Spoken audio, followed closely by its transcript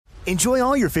Enjoy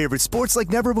all your favorite sports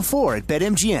like never before at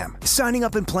BetMGM. Signing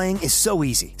up and playing is so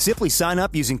easy. Simply sign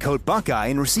up using code Buckeye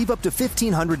and receive up to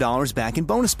 $1,500 back in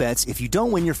bonus bets if you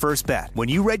don't win your first bet. When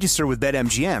you register with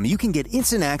BetMGM, you can get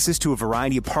instant access to a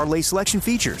variety of parlay selection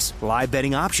features, live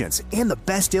betting options, and the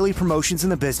best daily promotions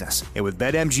in the business. And with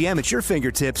BetMGM at your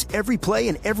fingertips, every play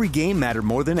and every game matter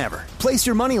more than ever. Place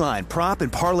your moneyline, prop,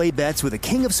 and parlay bets with the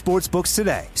king of sportsbooks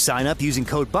today. Sign up using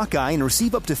code Buckeye and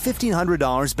receive up to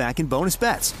 $1,500 back in bonus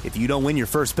bets if you don't win your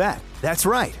first bet. That's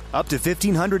right, up to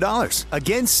 $1,500.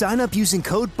 Again, sign up using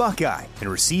code Buckeye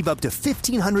and receive up to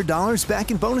 $1,500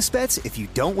 back in bonus bets if you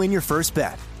don't win your first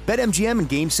bet. BetMGM and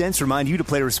GameSense remind you to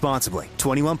play responsibly.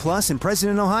 21 plus and present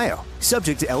in Ohio.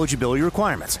 Subject to eligibility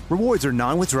requirements. Rewards are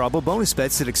non-withdrawable bonus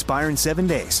bets that expire in 7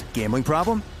 days. Gambling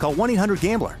problem? Call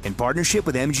 1-800-GAMBLER in partnership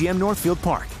with MGM Northfield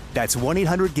Park. That's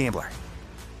 1-800-GAMBLER.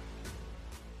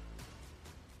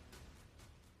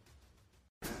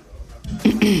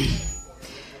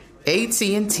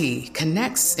 AT&T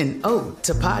connects an ode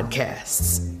to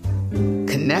podcasts.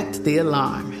 Connect the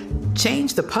alarm.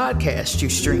 Change the podcast you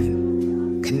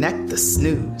stream. Connect the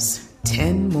snooze.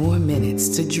 10 more minutes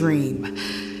to dream.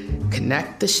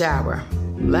 Connect the shower.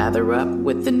 Lather up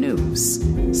with the news.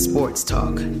 Sports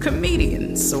talk,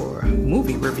 comedians, or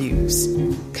movie reviews.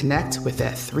 Connect with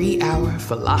that 3-hour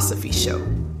philosophy show.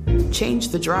 Change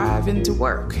the drive into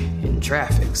work in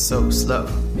traffic so slow.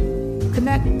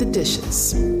 Connect the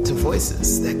dishes to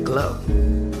voices that glow.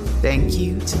 Thank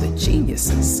you to the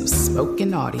geniuses of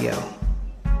spoken audio.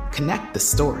 Connect the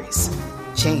stories.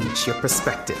 Change your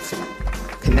perspective.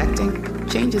 Connecting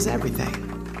changes everything.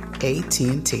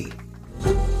 AT&T.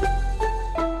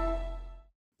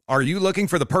 Are you looking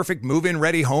for the perfect move-in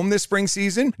ready home this spring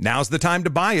season? Now's the time to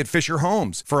buy at Fisher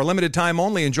Homes. For a limited time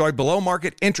only, enjoy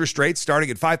below-market interest rates starting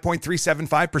at 5.375%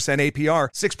 APR,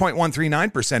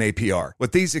 6.139% APR.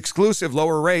 With these exclusive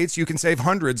lower rates, you can save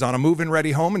hundreds on a move-in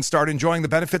ready home and start enjoying the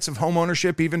benefits of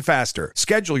homeownership even faster.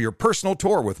 Schedule your personal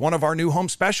tour with one of our new home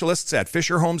specialists at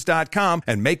FisherHomes.com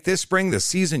and make this spring the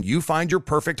season you find your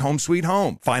perfect home sweet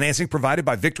home. Financing provided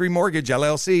by Victory Mortgage,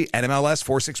 LLC, NMLS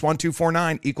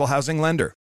 461249, Equal Housing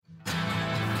Lender.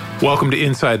 Welcome to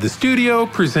Inside the Studio,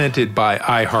 presented by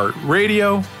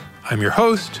iHeartRadio. I'm your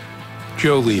host,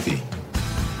 Joe Levy.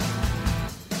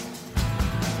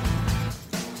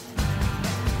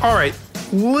 All right,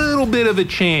 little bit of a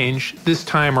change this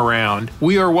time around.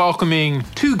 We are welcoming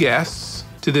two guests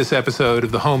to this episode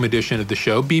of the home edition of the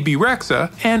show, Bebe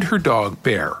Rexha and her dog,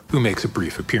 Bear, who makes a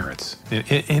brief appearance.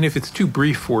 And if it's too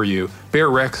brief for you, Bear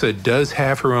Rexha does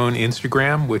have her own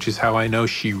Instagram, which is how I know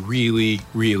she really,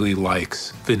 really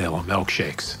likes vanilla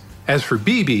milkshakes. As for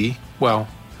Bebe, well,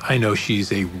 I know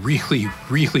she's a really,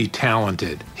 really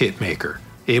talented hit maker.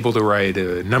 Able to write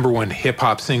a #1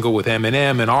 hip-hop single with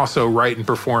Eminem and also write and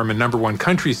perform a #1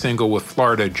 country single with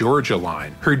Florida Georgia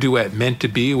Line. Her duet Meant to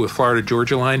Be with Florida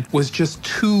Georgia Line was just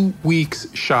 2 weeks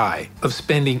shy of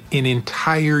spending an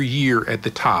entire year at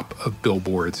the top of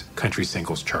Billboard's country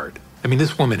singles chart. I mean,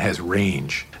 this woman has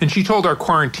range. And she told our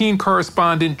quarantine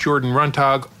correspondent, Jordan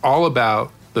Runtagh, all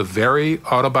about the very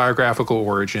autobiographical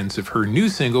origins of her new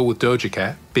single with Doja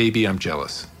Cat, Baby I'm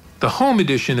Jealous. The home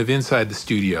edition of Inside the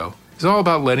Studio is all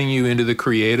about letting you into the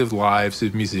creative lives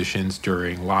of musicians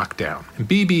during lockdown. And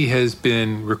Bebe has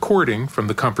been recording from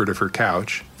the comfort of her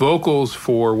couch vocals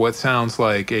for what sounds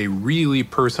like a really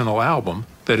personal album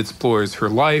that explores her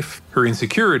life, her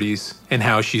insecurities, and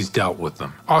how she's dealt with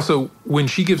them. Also, when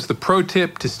she gives the pro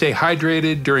tip to stay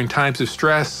hydrated during times of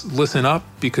stress, listen up,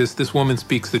 because this woman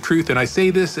speaks the truth, and I say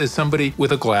this as somebody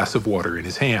with a glass of water in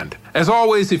his hand. As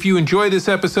always, if you enjoy this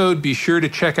episode, be sure to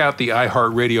check out the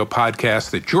iHeartRadio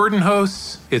podcast that Jordan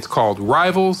hosts. It's called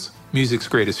Rivals, Music's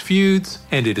Greatest Feuds,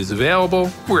 and it is available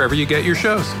wherever you get your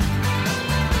shows.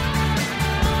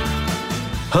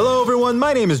 Hello everyone,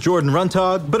 my name is Jordan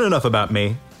Runtagh, but enough about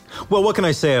me. Well, what can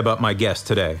I say about my guest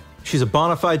today? She's a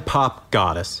bona fide pop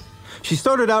goddess. She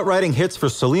started out writing hits for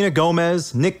Selena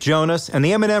Gomez, Nick Jonas, and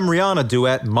the Eminem-Rihanna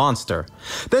duet Monster.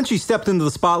 Then she stepped into the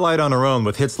spotlight on her own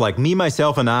with hits like Me,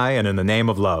 Myself, and I and In the Name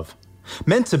of Love.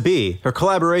 Meant to Be, her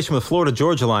collaboration with Florida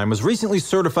Georgia Line, was recently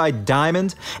certified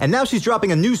diamond, and now she's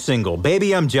dropping a new single,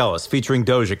 Baby I'm Jealous, featuring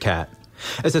Doja Cat.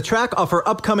 As a track off her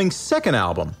upcoming second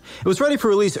album. It was ready for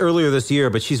release earlier this year,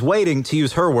 but she's waiting, to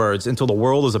use her words, until the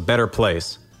world is a better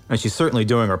place. And she's certainly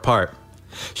doing her part.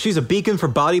 She's a beacon for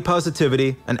body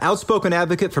positivity, an outspoken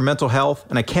advocate for mental health,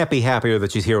 and I can't be happier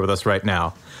that she's here with us right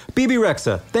now. Bebe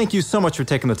Rexha, thank you so much for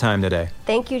taking the time today.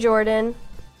 Thank you, Jordan.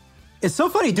 It's so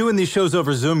funny doing these shows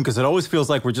over Zoom because it always feels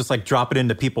like we're just like dropping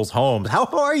into people's homes. How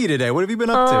are you today? What have you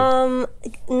been up to?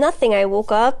 Nothing. I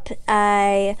woke up,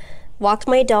 I walked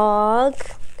my dog.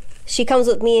 She comes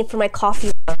with me for my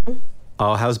coffee run.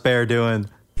 Oh, how's Bear doing?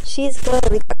 She's good.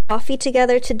 We got coffee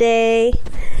together today.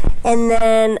 And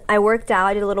then I worked out.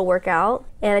 I did a little workout.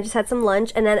 And I just had some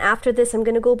lunch. And then after this, I'm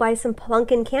going to go buy some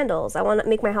pumpkin candles. I want to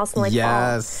make my house smell like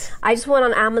fall. I just went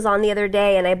on Amazon the other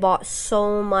day and I bought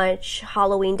so much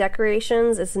Halloween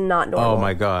decorations. It's not normal. Oh,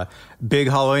 my God. Big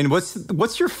Halloween.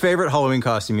 What's your favorite Halloween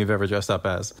costume you've ever dressed up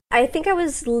as? I think I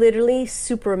was literally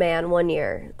Superman one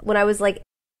year when I was like,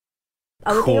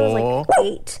 I think I was like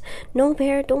 8. No,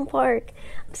 Bear, don't bark.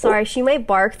 Sorry, she may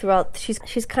bark throughout.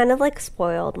 She's kind of like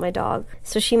spoiled, my dog.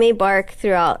 So she may bark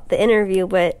throughout the interview,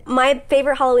 but my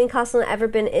favorite Halloween costume I've ever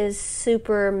been is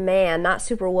Superman, not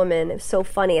Superwoman. It's so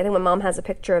funny. I think my mom has a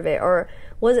picture of it, or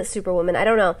was it Superwoman? I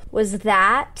don't know. Was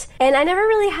that? And I never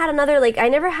really had another, like, I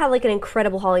never had like an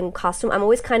incredible Halloween costume. I'm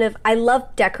always I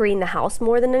love decorating the house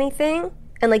more than anything.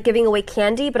 And like giving away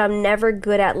candy, but I'm never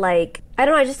good at like, I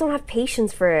don't know, I just don't have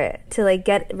patience for it to like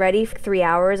get ready for 3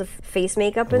 hours of face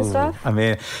makeup and stuff. I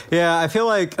mean, yeah, I feel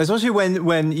like, especially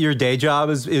when your day job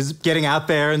is getting out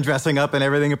there and dressing up and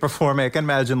everything and performing, I can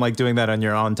imagine like doing that on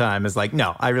your own time is like,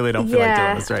 no, I really don't feel like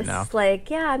doing this right now. It's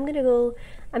like, yeah, I'm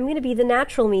gonna be the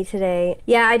natural me today.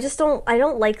 Yeah, I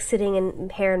don't like sitting in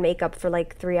hair and makeup for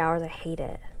like 3 hours. I hate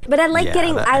it. But I like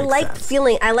I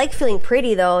like feeling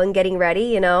pretty though and getting ready,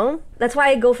 you know? That's why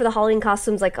I go for the Halloween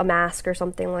costumes, like a mask or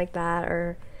something like that,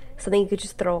 or something you could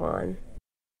just throw on.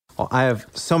 Well, I have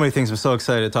so many things I'm so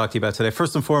excited to talk to you about today.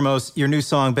 First and foremost, your new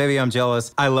song, Baby I'm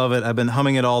Jealous. I love it. I've been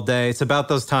humming it all day. It's about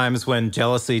those times when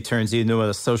jealousy turns you into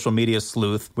a social media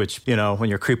sleuth, which, you know, when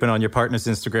you're creeping on your partner's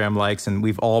Instagram likes, and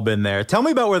we've all been there. Tell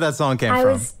me about where that song came from. I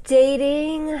was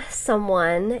dating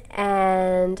someone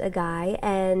and a guy,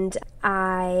 and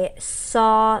I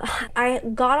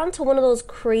got onto one of those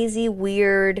crazy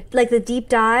weird, like the deep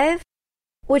dive.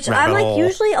 Which I'm like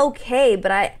usually okay, but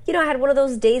I had one of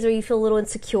those days where you feel a little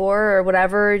insecure or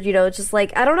whatever, just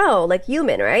like, I don't know, like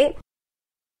human, right?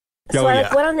 So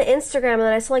I went on the Instagram and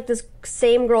then I saw like this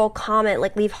same girl comment,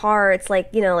 like leave hearts,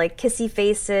 like, like kissy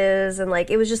faces, and like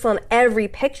it was just on every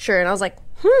picture, and I was like,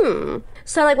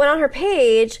 So I like went on her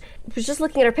page, was just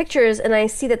looking at her pictures, and I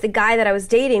see that the guy that I was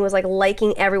dating was like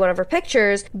liking every one of her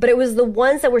pictures, but it was the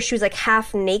ones that were she was like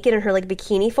half naked in her like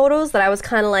bikini photos that I was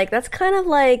kind of like, that's kind of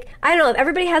like, I don't know,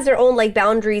 everybody has their own like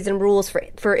boundaries and rules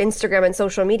for Instagram and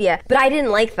social media, but I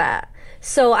didn't like that.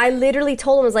 So I literally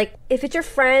told him, I was like, if it's your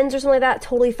friends or something like that,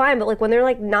 totally fine. But like when they're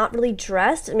like not really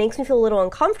dressed, it makes me feel a little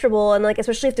uncomfortable. And like,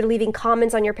 especially if they're leaving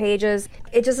comments on your pages,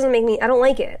 it just doesn't make me, I don't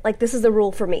like it. Like, this is the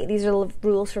rule for me. These are the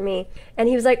rules for me. And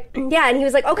he was like, yeah. And he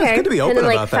was like, okay. It's good to be open and then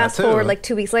like about fast that, too. forward like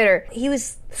 2 weeks later, he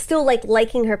was still like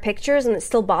liking her pictures, and it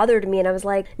still bothered me. And I was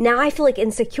like, now I feel like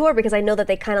insecure because I know that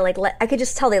they kind of like, I could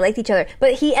just tell they liked each other.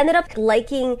 But he ended up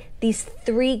liking these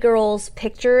 3 girls'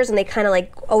 pictures, and they kind of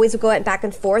like always go back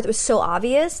and forth. It was so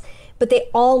obvious. But they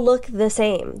all look the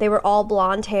same. They were all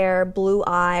blonde hair, blue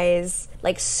eyes,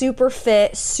 like super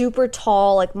fit, super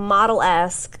tall, like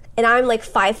model-esque. And I'm like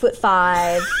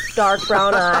 5'5", dark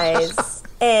brown eyes,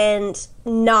 and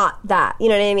not that. You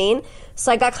know what I mean?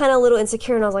 So I got kind of a little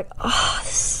insecure, and I was like, oh,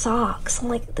 this sucks. I'm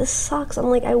like, this sucks. I'm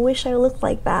like, I wish I looked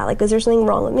like that. Like, is there something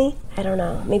wrong with me? I don't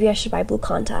know. Maybe I should buy blue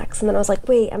contacts. And then I was like,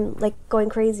 wait, I'm like going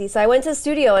crazy. So I went to the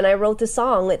studio and I wrote this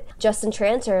song with Justin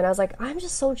Tranter, and I was like, I'm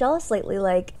just so jealous lately.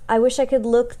 Like, I wish I could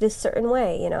look this certain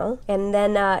way, And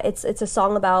then it's a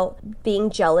song about being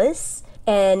jealous.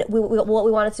 And what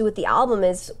we wanted to do with the album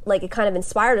is, like, it kind of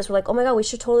inspired us. We're like, oh my God, we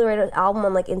should totally write an album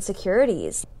on, like,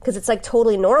 insecurities. Because it's, like,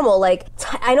 totally normal. Like,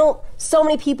 I know so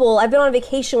many people, I've been on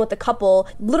vacation with a couple,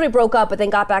 literally broke up, but then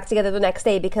got back together the next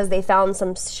day because they found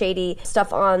some shady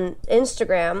stuff on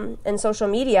Instagram and social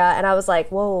media. And I was like,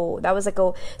 whoa, that was like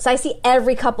so I see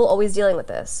every couple always dealing with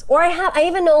this. Or I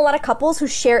even know a lot of couples who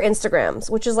share Instagrams,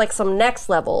 which is, like, some next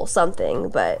level something,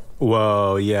 but...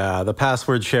 Whoa, yeah, the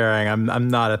password sharing, I'm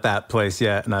not at that place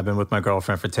yet, and I've been with my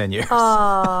girlfriend for 10 years.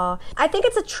 I think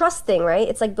it's a trust thing, right?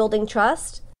 It's like building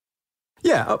trust.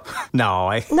 Yeah,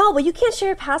 No, but you can't share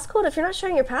your passcode. If you're not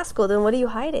sharing your passcode, then what are you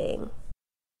hiding?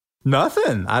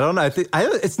 Nothing. I don't know.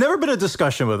 It's never been a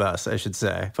discussion with us, I should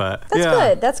say. But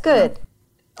That's good.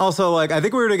 Also, like, I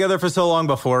think we were together for so long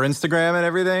before Instagram and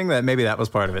everything that maybe that was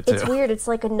part of it, too. It's weird. It's,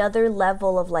 like, another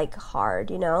level of, like,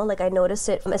 hard, Like, I noticed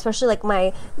it, especially, like,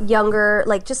 my younger,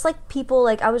 like, just, like, people,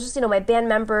 like, I was just, my band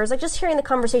members, like, just hearing the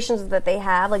conversations that they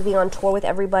have, like, being on tour with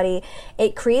everybody,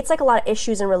 it creates, like, a lot of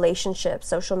issues in relationships,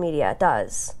 social media, it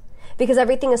does. Because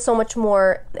everything is so much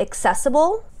more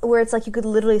accessible, where it's, like, you could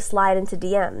literally slide into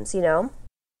DMs,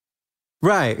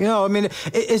 Right. I mean,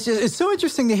 it's so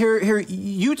interesting to hear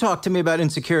you talk to me about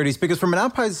insecurities, because from an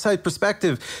outside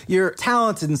perspective, you're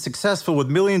talented and successful with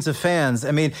millions of fans.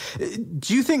 I mean,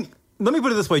 do you think Let me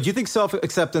put it this way. Do you think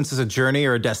self-acceptance is a journey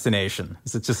or a destination?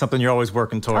 Is it just something you're always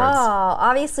working towards? Oh,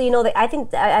 obviously,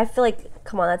 I feel like,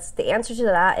 come on, that's the answer to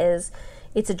that is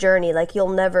it's a journey. Like, you'll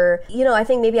never, I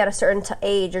think maybe at a certain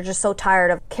age, you're just so tired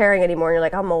of caring anymore. And you're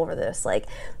like, I'm over this. Like,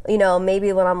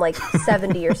 maybe when I'm like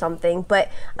 70 or something.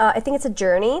 But I think it's a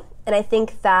journey. And I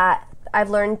think that I've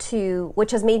learned to,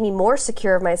 which has made me more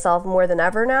secure of myself more than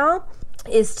ever now,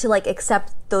 is to like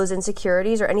accept those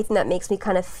insecurities or anything that makes me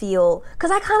kind of feel, because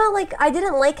I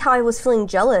didn't like how I was feeling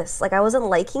jealous. Like, I wasn't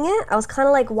liking it. I was kind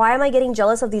of like, why am I getting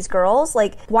jealous of these girls?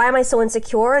 Like, why am I so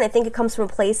insecure? And I think it comes from a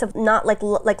place of not like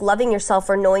loving yourself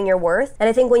or knowing your worth. And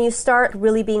I think when you start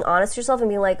really being honest with yourself and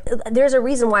being like, there's a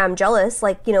reason why I'm jealous,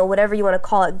 like, whatever you want to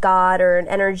call it, God or an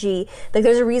energy, like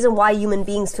there's a reason why human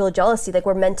beings feel jealousy. Like,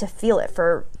 we're meant to feel it,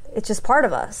 it's just part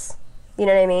of us. You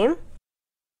know what I mean?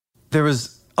 There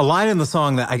was a line in the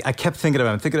song that I kept thinking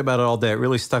about. I'm thinking about it all day. It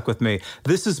really stuck with me.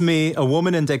 This is me, a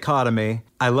woman in dichotomy.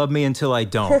 I love me until I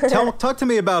don't. Talk to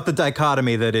me about the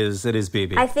dichotomy that is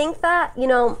BB. I think that,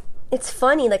 it's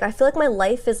funny. Like, I feel like my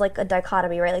life is like a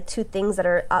dichotomy, right? Like two things that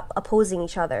are opposing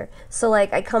each other. So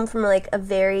like, I come from like a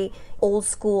very old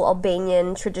school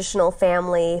Albanian traditional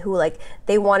family who like,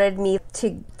 they wanted me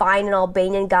to find an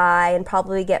Albanian guy and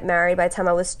probably get married by the time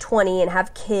I was 20 and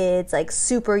have kids like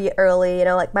super early,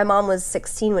 like my mom was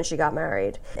 16 when she got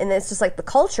married. And it's just like the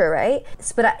culture, right?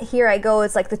 But here I go,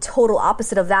 it's like the total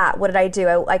opposite of that. What did I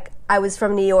do? I was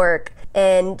from New York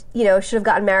and, should have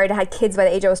gotten married and had kids by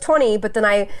the age I was 20, but then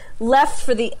I left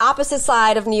for the opposite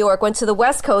side of New York, went to the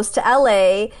West Coast, to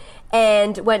LA,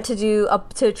 and went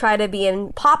to try to be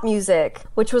in pop music,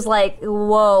 which was like,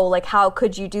 whoa, like how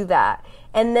could you do that?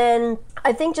 And then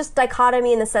I think just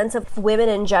dichotomy in the sense of women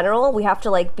in general, we have to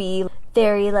like be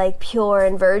very like pure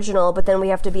and virginal, but then we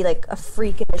have to be like a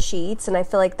freak in the sheets. And I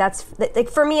feel like that's like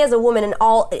for me as a woman in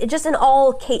all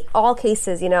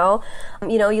cases, you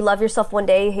love yourself one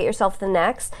day, you hate yourself the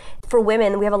next. For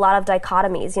women, we have a lot of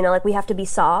dichotomies, like we have to be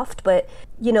soft, but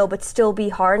still be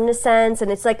hard in a sense.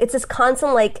 And it's like, it's this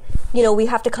constant, like, we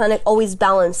have to kind of always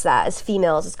balance that as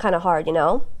females. It's kind of hard,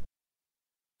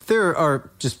 There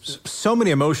are just so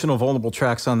many emotional, vulnerable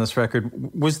tracks on this record.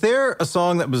 Was there a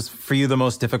song that was, for you, the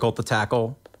most difficult to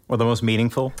tackle or the most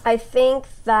meaningful? I think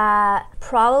that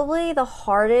probably the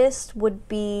hardest would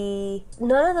be...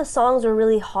 None of the songs were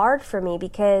really hard for me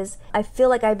because I feel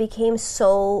like I became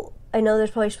so... I know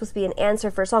there's probably supposed to be an answer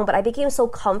for a song, but I became so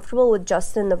comfortable with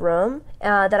Justin in the room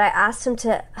that I asked him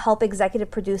to help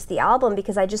executive produce the album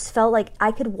because I just felt like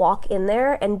I could walk in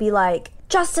there and be like,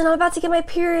 Justin, I'm about to get my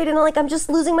period and I'm just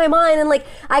losing my mind, and like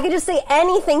I could just say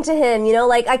anything to him,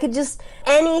 like I could just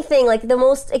anything, like the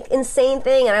most insane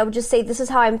thing, and I would just say, this is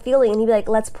how I'm feeling, and he'd be like,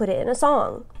 let's put it in a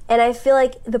song. And I feel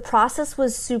like the process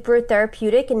was super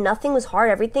therapeutic and nothing was hard.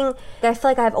 Everything, I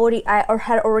feel like I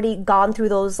had already gone through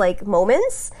those like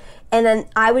moments, and then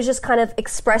I was just kind of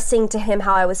expressing to him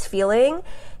how I was feeling.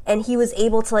 And he was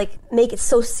able to like make it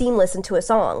so seamless into a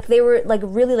song. They were like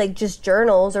really like just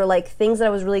journals or like things that I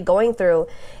was really going through.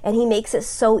 And he makes it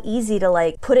so easy to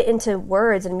like put it into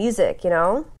words and music,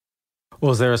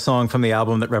 Well, is there a song from the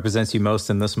album that represents you most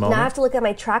in this moment? Now I have to look at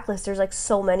my track list. There's like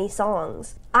so many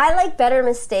songs. I like Better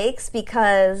Mistakes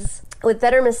because with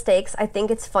Better Mistakes, I think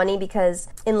it's funny because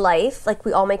in life, like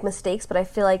we all make mistakes, but I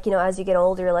feel like, as you get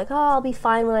older, you're like, oh, I'll be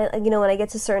fine when I get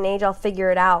to a certain age, I'll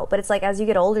figure it out. But it's like, as you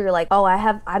get older, you're like, oh,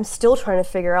 I'm still trying to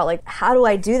figure out like, how do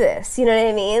I do this? You know what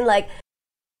I mean? Like,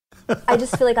 I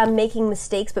just feel like I'm making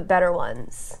mistakes, but better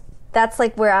ones. That's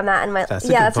like where I'm at in my that's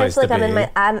where I feel like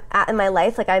I'm at in my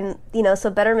life. Like I'm,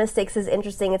 so Better Mistakes is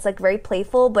interesting. It's like very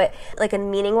playful, but like in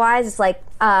meaning wise, it's like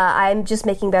I'm just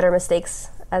making better mistakes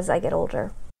as I get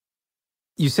older.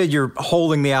 You said you're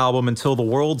holding the album until the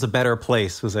world's a better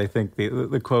place, was I think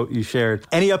the quote you shared.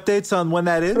 Any updates on when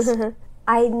that is?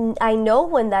 I know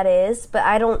when that is, but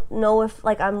I don't know if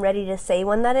like I'm ready to say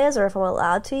when that is or if I'm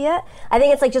allowed to yet. I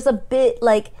think it's like just a bit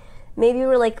like maybe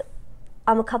we're like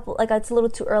I'm a couple like it's a little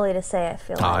too early to say. I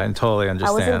feel like I totally understand.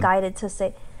 I wasn't guided to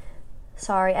say.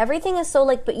 Sorry, everything is so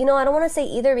like, but I don't want to say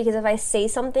either because if I say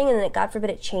something and then God forbid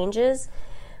it changes,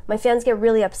 my fans get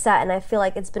really upset, and I feel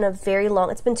like it's been it's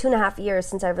been 2.5 years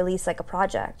since I've released like a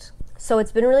project. So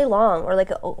it's been really long, or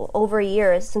like over a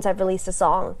year since I've released a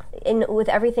song. And with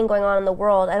everything going on in the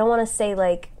world, I don't want to say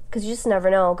like, because you just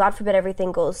never know. God forbid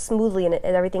everything goes smoothly and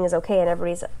everything is okay and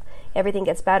everything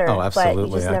gets better. Oh, absolutely. But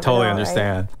you just I never totally know,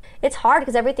 understand. Right? It's hard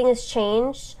because everything has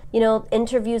changed.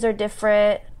 Interviews are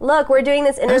different. Look, we're doing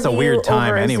this interview It's a weird time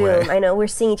over anyway. Zoom. I know we're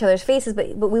seeing each other's faces,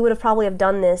 but we would have probably have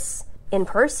done this in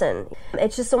person.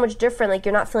 It's just so much different. Like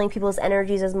you're not feeling people's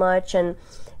energies as much, and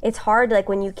it's hard like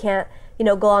when you can't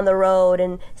go on the road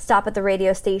and stop at the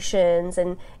radio stations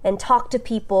and talk to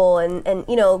people and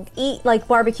eat like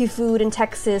barbecue food in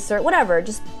Texas or whatever.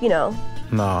 Just, No,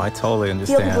 I totally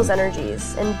understand. Feel people's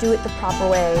energies and do it the proper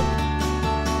way.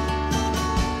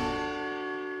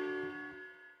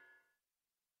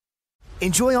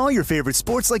 Enjoy all your favorite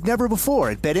sports like never before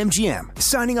at BetMGM.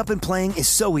 Signing up and playing is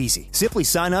so easy. Simply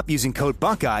sign up using code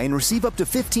Buckeye and receive up to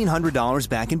 $1,500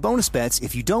 back in bonus bets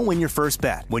if you don't win your first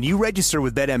bet. When you register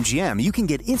with BetMGM, you can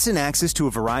get instant access to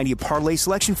a variety of parlay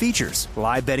selection features,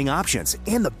 live betting options,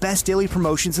 and the best daily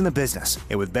promotions in the business.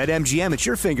 And with BetMGM at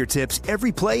your fingertips,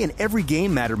 every play and every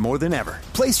game matter more than ever.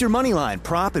 Place your moneyline,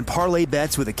 prop, and parlay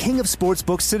bets with the king of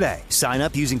sportsbooks today. Sign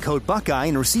up using code Buckeye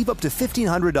and receive up to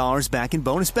 $1,500 back in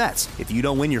bonus bets if you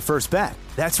don't win your first bet.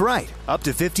 That's right, up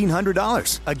to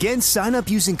 $1,500. Again, sign up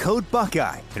using code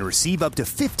Buckeye and receive up to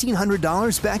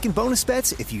 $1,500 back in bonus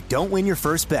bets if you don't win your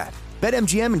first bet.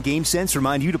 BetMGM and GameSense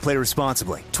remind you to play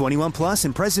responsibly. 21 plus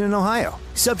and present in Ohio.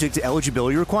 Subject to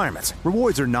eligibility requirements.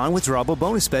 Rewards are non-withdrawable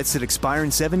bonus bets that expire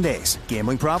in 7 days.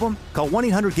 Gambling problem? Call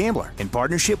 1-800-GAMBLER in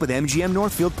partnership with MGM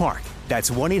Northfield Park. That's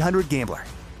 1-800-GAMBLER.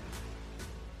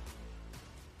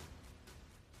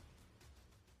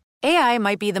 AI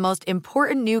might be the most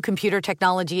important new computer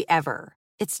technology ever.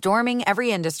 It's storming every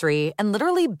industry, and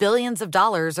literally billions of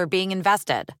dollars are being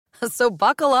invested. So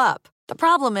buckle up. The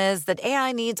problem is that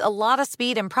AI needs a lot of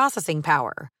speed and processing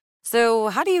power. So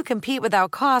how do you compete without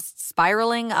costs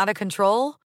spiraling out of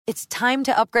control? It's time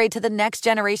to upgrade to the next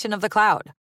generation of the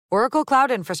cloud. Oracle Cloud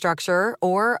Infrastructure,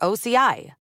 or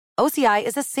OCI. OCI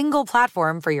is a single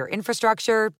platform for your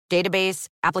infrastructure, database,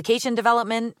 application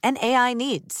development, and AI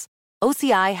needs.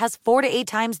 OCI has 4 to 8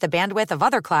 times the bandwidth of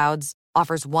other clouds,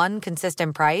 offers one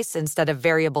consistent price instead of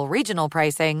variable regional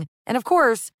pricing, and of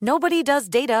course, nobody does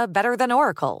data better than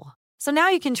Oracle. So now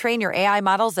you can train your AI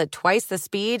models at twice the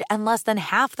speed and less than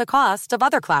half the cost of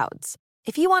other clouds.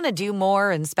 If you want to do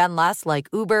more and spend less like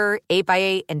Uber,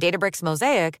 8x8, and Databricks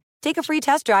Mosaic, take a free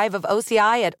test drive of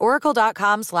OCI at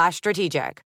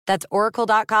oracle.com/strategic. That's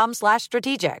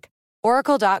oracle.com/strategic.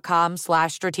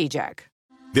 Oracle.com/strategic.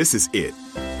 This is it.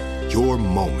 Your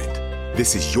moment.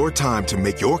 This is your time to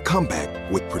make your comeback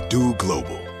with Purdue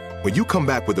Global. When you come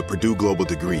back with a Purdue Global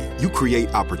degree, you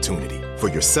create opportunity for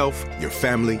yourself, your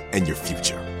family, and your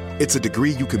future. It's a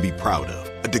degree you can be proud of,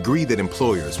 a degree that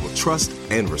employers will trust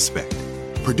and respect.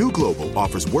 Purdue Global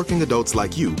offers working adults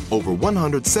like you over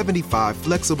 175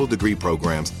 flexible degree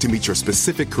programs to meet your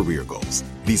specific career goals.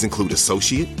 These include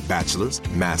associate, bachelor's,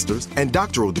 master's, and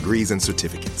doctoral degrees and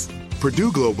certificates.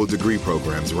 Purdue Global degree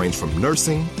programs range from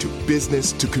nursing to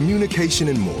business to communication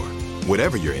and more.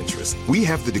 Whatever your interest, we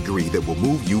have the degree that will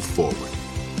move you forward.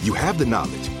 You have the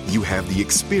knowledge, you have the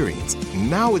experience.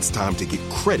 Now it's time to get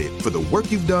credit for the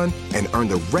work you've done and earn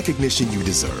the recognition you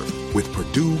deserve with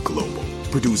Purdue Global,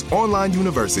 Purdue's online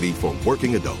university for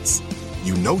working adults.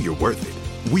 You know you're worth it.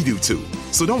 We do too.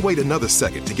 So don't wait another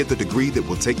second to get the degree that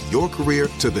will take your career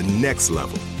to the next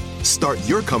level. Start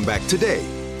your comeback today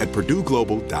at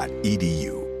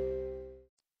purdueglobal.edu.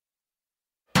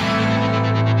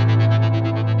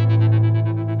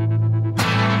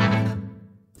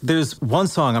 There's one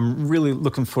song I'm really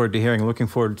looking forward to hearing, looking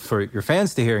forward for your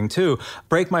fans to hearing too,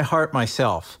 Break My Heart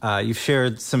Myself. You've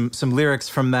shared some lyrics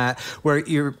from that where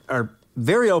you are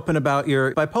very open about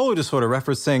your bipolar disorder,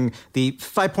 referencing the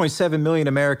 5.7 million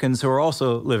Americans who are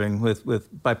also living with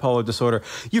bipolar disorder.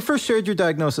 You first shared your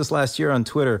diagnosis last year on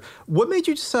Twitter. What made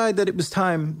you decide that it was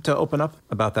time to open up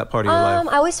about that part of your life?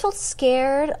 I always felt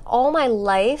scared all my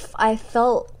life. I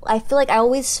feel like I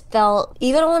always felt,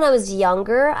 even when I was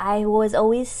younger, I was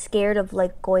always scared of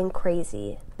like going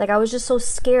crazy. Like, I was just so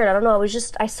scared. I don't know.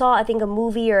 I saw, I think, a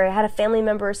movie, or I had a family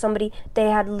member or somebody, they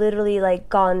had literally, like,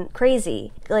 gone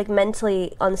crazy, like,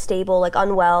 mentally unstable, like,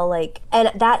 unwell, like,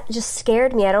 and that just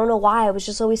scared me. I don't know why. I was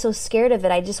just always so scared of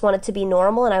it. I just wanted to be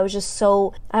normal, and I was just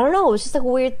so, I don't know, it was just like a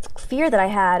weird fear that I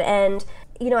had. And,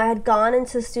 I had gone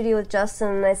into the studio with Justin,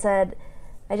 and I said,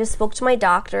 I just spoke to my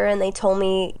doctor, and they told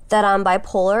me that I'm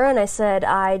bipolar, and I said,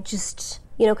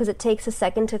 because it takes a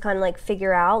second to kind of like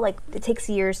figure out, like it takes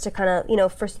years to kind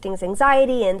of, first things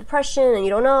anxiety and depression, and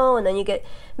you don't know, and then you get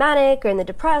manic and then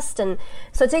depressed, and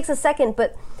so it takes a second.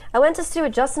 But I went to studio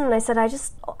with Justin, and I said,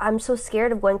 I'm so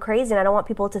scared of going crazy, and I don't want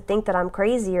people to think that I'm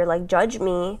crazy or like judge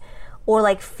me or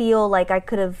like feel like I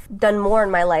could have done more in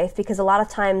my life, because a lot of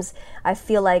times I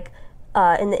feel like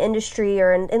in the industry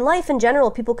or in life in general,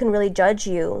 people can really judge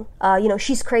you.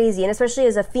 She's crazy, and especially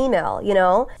as a female,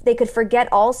 they could forget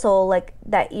also like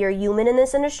that you're human in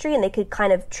this industry, and they could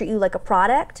kind of treat you like a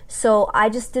product. So I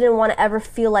just didn't want to ever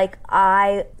feel like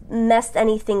I messed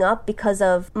anything up because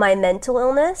of my mental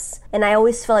illness. And I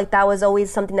always felt like that was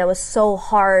always something that was so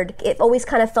hard. It always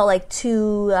kind of felt like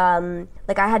too,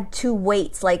 like I had two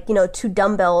weights, like, you know, two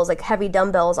dumbbells, like heavy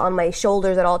dumbbells on my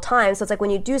shoulders at all times. So it's like when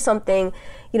you do something,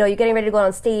 you know, you're getting ready to go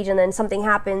on stage and then something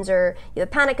happens or you have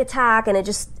a panic attack and it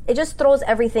just throws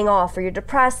everything off, or you're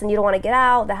depressed and you don't want to get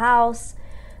out of the house.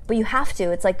 But you have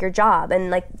to. It's like your job, and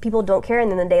like people don't care. And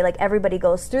in the day, like everybody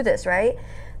goes through this, right?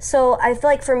 So I feel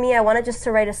like for me, I wanted just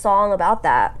to write a song about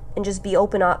that and just be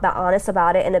open, honest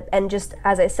about it, and just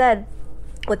as I said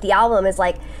with the album is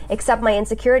like accept my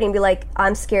insecurity and be like,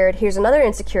 I'm scared. Here's another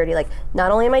insecurity. Like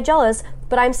not only am I jealous,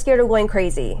 but I'm scared of going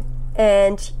crazy,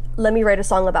 and let me write a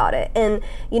song about it. And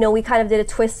you know, we kind of did a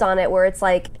twist on it where it's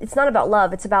like it's not about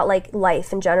love, it's about like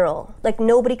life in general. Like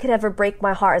nobody could ever break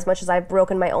my heart as much as I've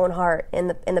broken my own heart in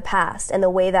the past, and the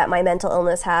way that my mental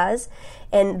illness has,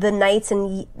 and the nights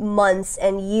and months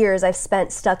and years I've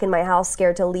spent stuck in my house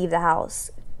scared to leave the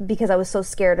house because I was so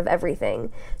scared of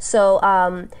everything.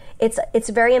 So it's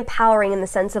very empowering in the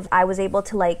sense of I was able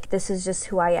to like, this is just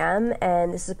who I am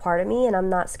and this is a part of me and I'm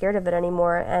not scared of it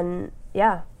anymore. And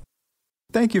yeah.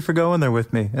 Thank you for going there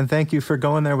with me, and thank you for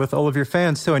going there with all of your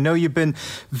fans too. I know you've been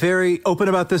very open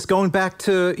about this going back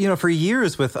to, you know, for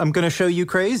years with I'm Gonna Show You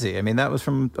Crazy. I mean, that was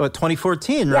from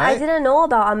 2014, right? Yeah, I didn't know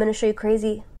about I'm Gonna Show You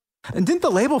Crazy. And didn't the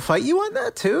label fight you on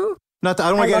that too? Not that I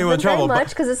don't want to get anyone in trouble. Very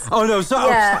much, it's, oh no,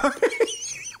 sorry. Yeah.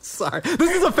 Sorry.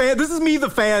 This is a fan. This is me, the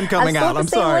fan, coming out. I'm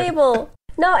sorry. Label.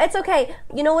 No, it's okay.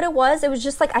 You know what it was? It was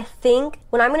just like, I think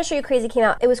when I'm Gonna Show You Crazy came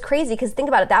out, it was crazy because think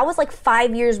about it. That was like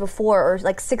 5 years before, or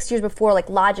like 6 years before, like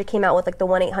Logic came out with like the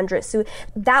 1-800. So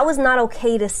that was not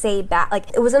okay to say back.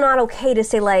 Like it was not okay to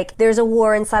say like, there's a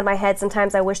war inside my head.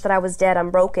 Sometimes I wish that I was dead.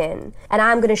 I'm broken. And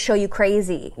I'm gonna show you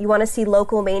crazy. You want to see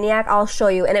Local Maniac? I'll show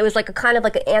you. And it was like a kind of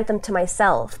like an anthem to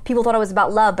myself. People thought it was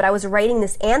about love, but I was writing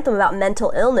this anthem about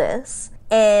mental illness.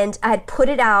 And I had put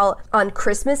it out on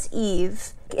Christmas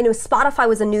Eve. And it was, Spotify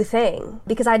was a new thing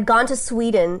because I had gone to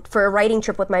Sweden for a writing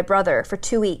trip with my brother for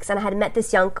 2 weeks, and I had met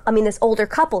this older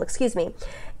couple,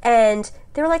 and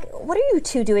they were like, what are you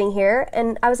two doing here?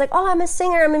 And I was like, oh, I'm a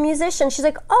singer, I'm a musician. She's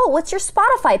like, oh, what's your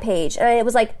Spotify page? And I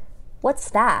was like, what's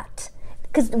that?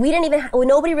 Because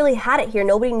nobody really had it here.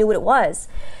 Nobody knew what it was.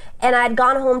 And I had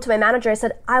gone home to my manager. I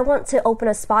said, I want to open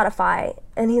a Spotify.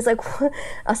 And he's like, what?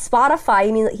 A Spotify?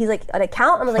 You mean, he's like, an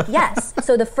account? I was like, yes.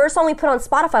 So the first song we put on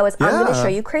Spotify was I'm Gonna Show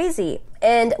You Crazy.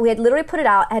 And we had literally put it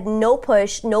out, had no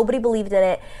push, nobody believed in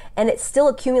it. And it still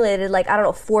accumulated like,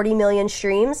 40 million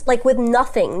streams, like with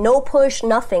nothing, no push,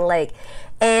 nothing. Like,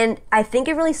 and I think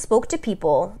it really spoke to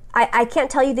people. I can't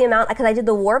tell you the amount, because I did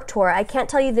the Warped Tour, I can't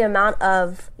tell you the amount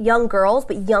of young girls,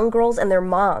 but young girls and their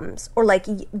moms, or like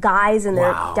guys and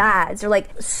their dads, or like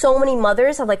so many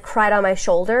mothers have like cried on my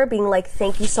shoulder being like,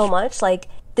 thank you so much. Like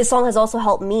this song has also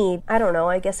helped me. I don't know,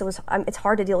 I guess it's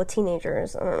hard to deal with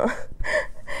teenagers. I don't know.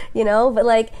 You know, but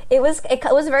like it was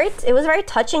very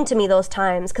touching to me those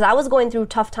times, because I was going through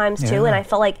tough times too, and I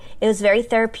felt like it was very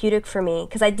therapeutic for me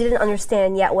because I didn't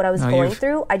understand yet what I was going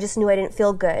through. I just knew I didn't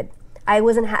feel good. I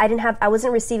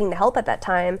wasn't receiving the help at that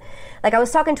time. Like I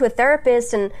was talking to a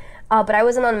therapist, and but I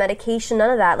wasn't on medication,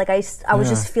 none of that. Like I was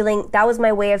just feeling, that was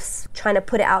my way of trying to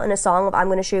put it out in a song of I'm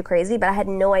Gonna Show You Crazy, but I had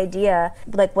no idea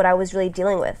like what I was really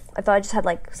dealing with. I thought I just had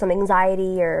like some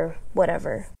anxiety or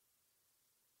whatever.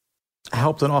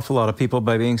 Helped an awful lot of people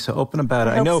by being so open about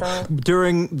it. I know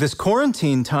during this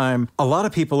quarantine time, a lot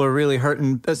of people are really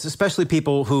hurting, especially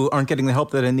people who aren't getting the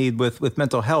help that they need with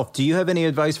mental health. Do you have any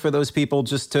advice for those people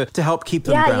just to help keep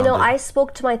them grounded? Yeah, you know, I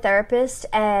spoke to my therapist,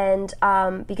 and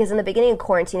because in the beginning of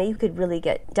quarantine, you could really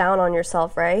get down on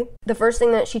yourself, right? The first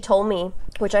thing that she told me,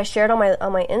 which I shared on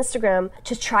my Instagram,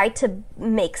 to try to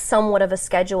make somewhat of a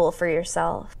schedule for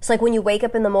yourself. It's like when you wake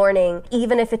up in the morning,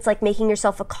 even if it's like making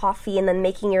yourself a coffee and then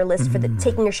making your list for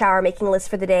taking your shower, making a list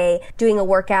for the day, doing a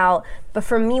workout. But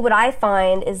for me, what I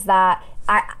find is that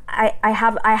I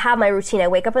have my routine. I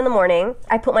wake up in the morning,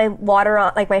 I put my water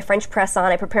on, like my French press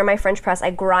on, I prepare my French press, I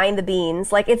grind the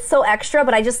beans. Like it's so extra,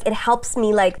 but it helps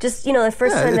me like just, you know, the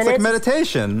first 10 minutes. It's like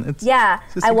meditation.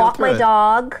 I walk my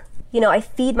dog. You know, I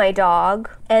feed my dog,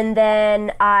 and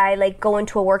then I like go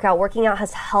into a workout. Working out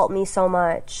has helped me so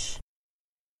much.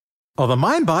 Oh, the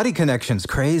mind-body connection's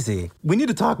crazy. We need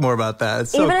to talk more about that.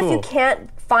 It's so cool. Even if you can't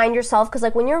find yourself, because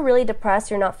like when you're really depressed,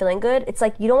 you're not feeling good, it's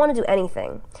like you don't want to do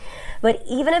anything. But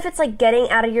even if it's like getting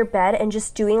out of your bed and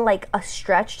just doing like a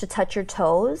stretch to touch your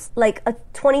toes, like a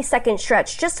 20-second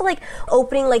stretch, just to like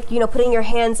opening, like, you know, putting your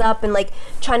hands up and like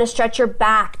trying to stretch your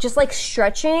back, just like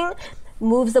stretching,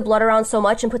 moves the blood around so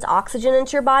much and puts oxygen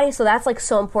into your body. So that's like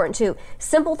so important too.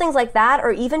 Simple things like that,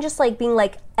 or even just like being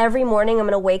like, every morning I'm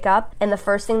gonna wake up and the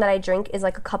first thing that I drink is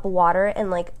like a cup of water and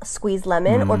like a squeezed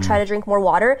lemon, or try to drink more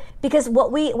water. Because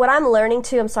what I'm learning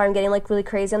too, I'm sorry I'm getting like really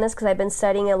crazy on this because I've been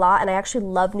studying a lot and I actually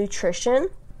love nutrition.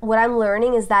 What I'm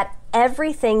learning is that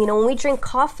everything, when we drink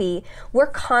coffee, we're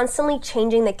constantly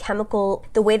changing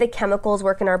the way the chemicals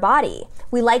work in our body.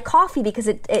 We like coffee because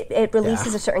it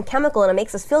releases a certain chemical and it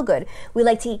makes us feel good. We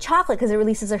like to eat chocolate because it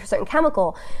releases a certain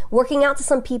chemical. Working out to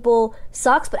some people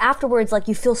sucks, but afterwards, like,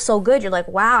 you feel so good. You're like,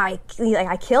 wow,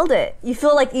 I killed it. You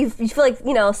feel like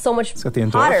so much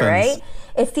hotter, right?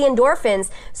 It's the endorphins.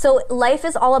 So life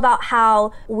is all about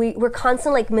how we're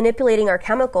constantly like manipulating our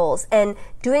chemicals, and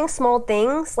doing small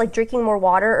things like drinking more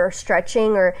water or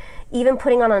stretching or even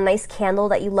putting on a nice candle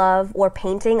that you love, or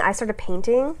painting. I started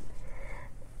painting.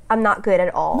 I'm not good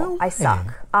at all. No, I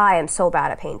suck. I am so bad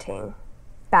at painting.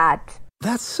 Bad.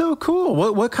 That's so cool.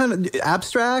 What kind of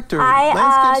abstract or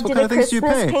landscapes? What kind of things do you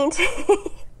paint? I did a Christmas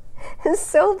painting. It's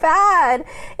so bad.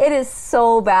 It is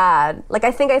so bad. Like,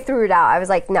 I think I threw it out. I was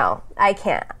like, no, I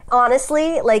can't.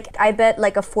 Honestly, like, I bet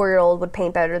like a 4-year-old would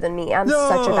paint better than me. I'm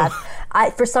such a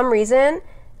bad. For some reason,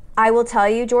 I will tell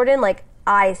you, Jordan, like,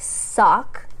 I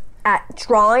suck at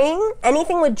drawing.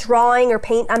 Anything with drawing or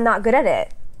paint, I'm not good at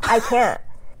it. I can't.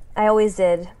 I always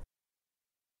did.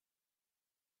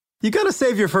 You got to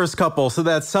save your first couple so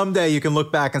that someday you can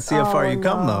look back and see how far you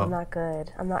come, though. I'm not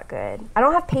good. I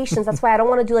don't have patience. That's why I don't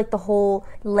want to do like the whole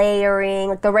layering,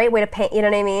 like the right way to paint. You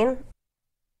know what I mean?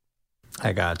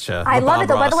 I gotcha. I love it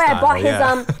though. By the way, I bought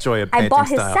his Joy of painting I bought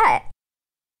his style. set.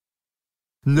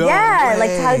 No yeah, way.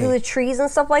 Like how to do the trees and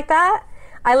stuff like that.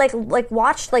 I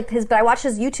watched but I watched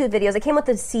his YouTube videos. It came with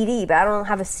the CD, but I don't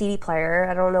have a CD player.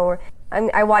 I don't know where.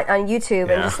 I watch on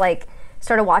YouTube and just like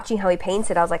started watching how he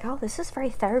paints it. I was like, oh, this is very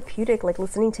therapeutic, like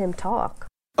listening to him talk.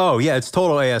 Oh yeah, it's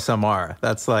total ASMR.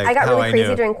 That's like I got how really crazy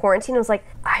knew. during quarantine. I was like,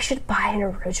 I should buy an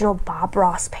original Bob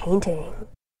Ross painting.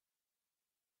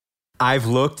 I've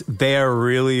looked. They're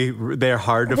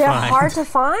hard to find. They're hard to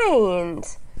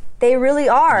find. They really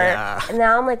are. Yeah. And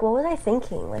now I'm like, what was I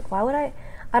thinking? Like, why would I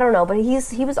don't know, but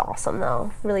he was awesome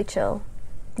though. Really chill.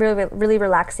 Really, really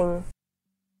relaxing.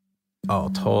 Oh,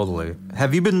 totally.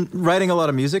 Have you been writing a lot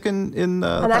of music in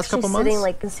the past couple months? I'm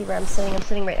actually sitting, I'm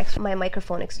sitting right next to my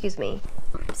microphone, excuse me.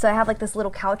 So I have like this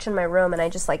little couch in my room and I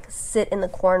just like sit in the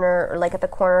corner or like at the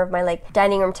corner of my like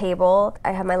dining room table.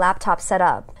 I have my laptop set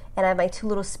up and I have my 2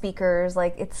 little speakers.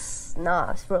 Like it's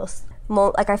real.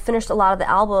 Like I finished a lot of the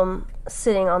album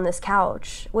sitting on this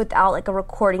couch without like a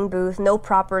recording booth, no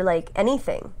proper like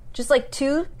anything. Just like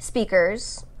 2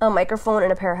 speakers, a microphone,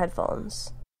 and a pair of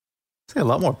headphones. It's a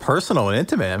lot more personal and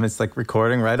intimate. I mean, it's like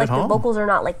recording right at home. Like the vocals are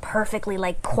not like perfectly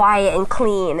like quiet and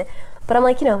clean, but I'm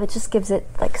like, it just gives it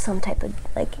like some type of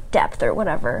like depth or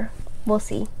whatever. We'll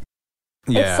see.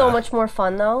 Yeah. It's so much more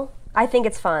fun though. I think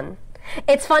it's fun.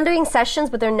 It's fun doing sessions,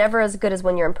 but they're never as good as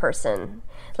when you're in person.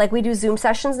 Like we do Zoom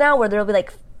sessions now where there'll be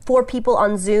like 4 people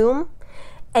on Zoom.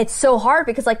 It's so hard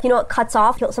because like, it cuts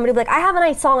off. Somebody will be like, I have a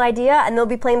nice song idea, and they'll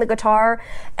be playing the guitar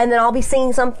and then I'll be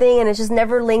singing something and it's just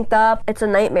never linked up. It's a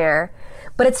nightmare.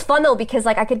 But it's fun though because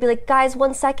like I could be like, guys,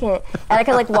 1 second, and I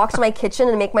could like walk to my kitchen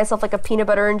and make myself like a peanut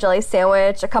butter and jelly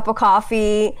sandwich, a cup of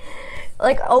coffee,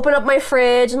 like open up my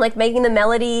fridge and like making the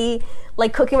melody,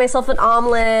 like cooking myself an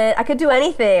omelet. I could do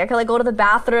anything. I could like go to the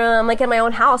bathroom, like in my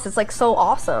own house. It's like so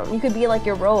awesome. You could be like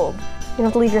your robe. You don't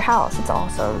have to leave your house. It's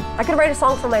awesome. I could write a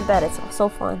song from my bed. It's so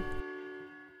fun.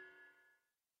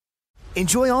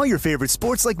 Enjoy all your favorite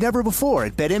sports like never before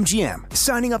at BetMGM.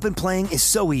 Signing up and playing is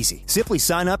so easy. Simply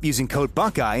sign up using code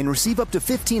Buckeye and receive up to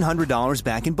 $1,500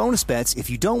 back in bonus bets if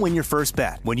you don't win your first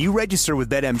bet. When you register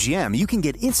with BetMGM, you can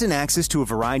get instant access to a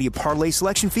variety of parlay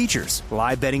selection features,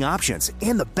 live betting options,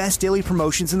 and the best daily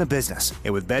promotions in the business.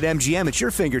 And with BetMGM at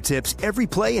your fingertips, every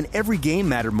play and every game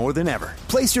matter more than ever.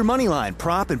 Place your moneyline,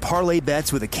 prop, and parlay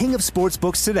bets with the king of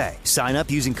sportsbooks today. Sign up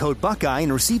using code Buckeye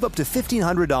and receive up to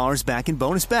 $1,500 back in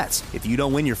bonus bets if you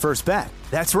don't win your first bet.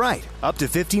 That's right, up to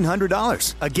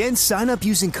 $1,500. Again, sign up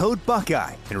using code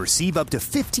Buckeye and receive up to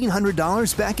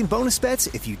 $1,500 back in bonus bets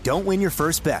if you don't win your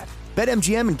first bet.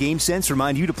 BetMGM and GameSense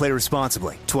remind you to play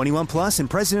responsibly. 21 plus and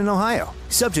present in Ohio.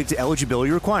 Subject to eligibility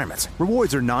requirements.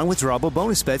 Rewards are non-withdrawable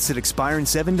bonus bets that expire in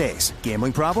 7 days.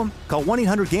 Gambling problem? Call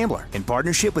 1-800-GAMBLER in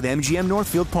partnership with MGM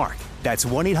Northfield Park. That's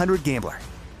 1-800-GAMBLER.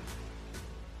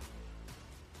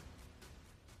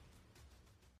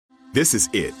 This is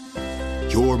it.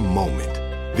 Your moment.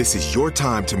 This is your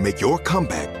time to make your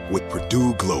comeback with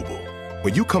Purdue Global.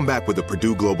 When you come back with a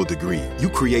Purdue Global degree, you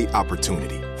create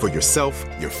opportunity for yourself,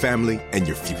 your family, and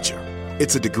your future.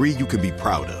 It's a degree you can be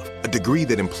proud of, a degree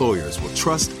that employers will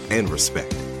trust and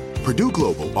respect. Purdue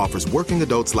Global offers working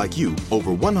adults like you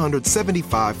over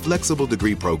 175 flexible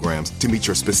degree programs to meet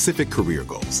your specific career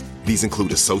goals. These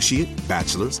include associate,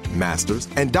 bachelor's, master's,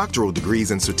 and doctoral degrees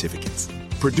and certificates.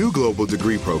 Purdue Global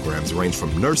degree programs range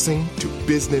from nursing to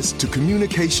business to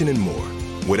communication and more.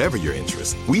 Whatever your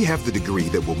interest, we have the degree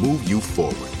that will move you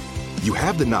forward. You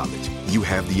have the knowledge, you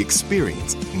have the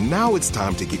experience. Now it's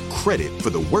time to get credit for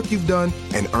the work you've done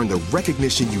and earn the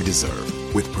recognition you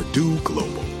deserve with Purdue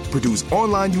Global, Purdue's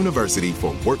online university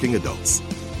for working adults.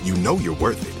 You know you're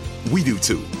worth it. We do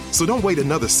too. So don't wait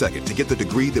another second to get the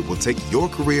degree that will take your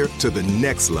career to the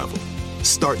next level.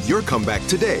 Start your comeback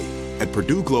today at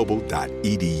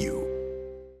purdueglobal.edu.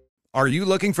 Are you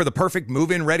looking for the perfect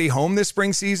move-in ready home this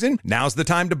spring season? Now's the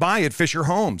time to buy at Fisher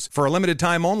Homes. For a limited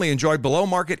time only, enjoy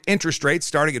below-market interest rates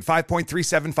starting at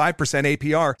 5.375%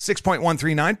 APR,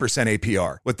 6.139%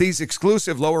 APR. With these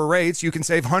exclusive lower rates, you can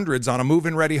save hundreds on a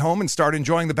move-in ready home and start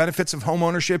enjoying the benefits of home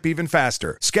ownership even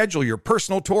faster. Schedule your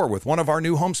personal tour with one of our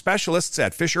new home specialists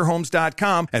at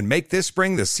FisherHomes.com and make this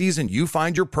spring the season you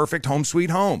find your perfect home sweet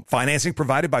home. Financing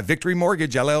provided by Victory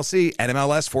Mortgage, LLC,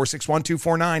 NMLS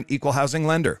 461249, Equal Housing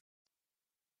Lender.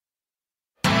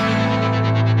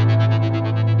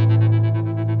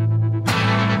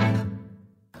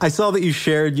 I saw that you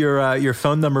shared your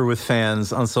phone number with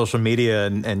fans on social media,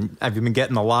 and I've been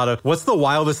getting a lot of, what's the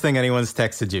wildest thing anyone's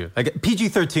texted you? Like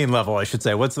PG-13 level, I should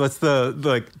say. What's the,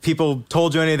 like, people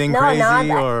told you anything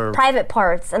crazy or? Private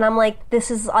parts. And I'm like, this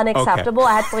is unacceptable.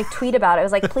 Okay. I had to like tweet about it. I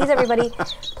was like, please everybody,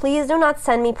 please do not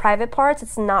send me private parts.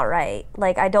 It's not right.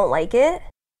 Like, I don't like it.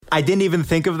 I didn't even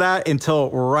think of that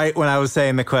until right when I was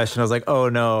saying the question. I was like, oh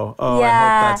no. Oh, yeah.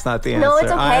 I hope that's not the answer. No,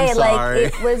 it's okay. I'm sorry.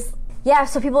 Like, it was... Yeah,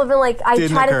 so people have been like, I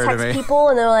try to text people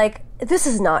and they're like, this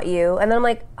is not you. And then I'm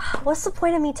like, what's the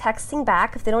point of me texting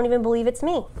back if they don't even believe it's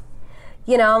me?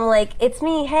 You know, I'm like, it's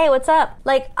me. Hey, what's up?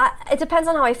 Like, it depends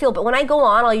on how I feel. But when I go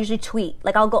on, I'll usually tweet.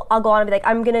 Like, I'll go on and be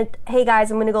like, hey guys,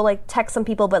 I'm gonna go like text some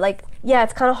people. But like, yeah,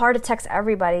 it's kind of hard to text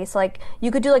everybody. So like, you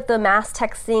could do like the mass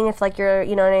texting if like you're,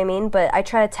 you know what I mean? But I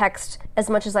try to text as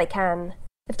much as I can.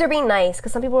 If they're being nice,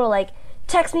 because some people are like,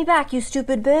 text me back, you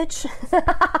stupid bitch.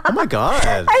 Oh my God.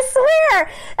 I swear.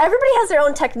 Everybody has their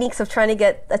own techniques of trying to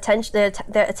get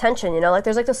their attention, you know? Like,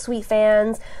 there's like the sweet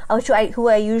fans, who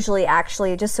I usually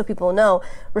actually, just so people know,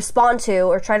 respond to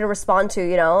or try to respond to,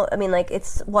 you know? I mean, like,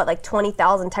 it's, like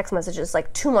 20,000 text messages,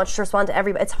 like, too much to respond to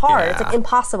everybody. It's hard. Yeah. It's, like,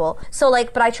 impossible. So,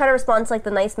 like, but I try to respond to, like,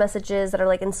 the nice messages that are,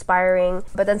 like, inspiring.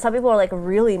 But then some people are, like,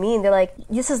 really mean. They're like,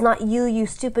 this is not you, you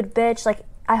stupid bitch. Like,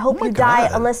 I hope you die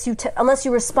unless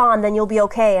you respond, then you'll be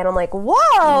okay. And I'm like,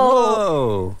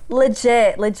 whoa.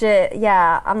 Legit.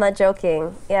 Yeah, I'm not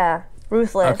joking. Yeah,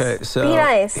 ruthless. Okay, so be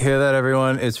nice. Hear that,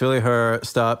 everyone? It's really her.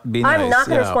 Stop. Be nice. I'm not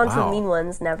going to respond to the mean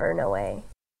ones. Never. No way.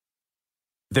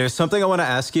 There's something I want to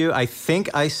ask you. I think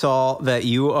I saw that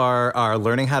you are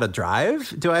learning how to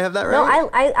drive. Do I have that right? No,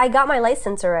 I got my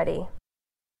license already.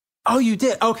 Oh, you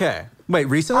did? Okay. Wait,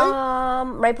 recently?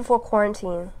 Right before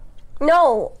quarantine.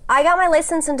 No, I got my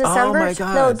license in December. Oh my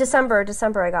God. No,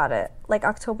 December I got it. Like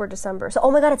October, December. So, oh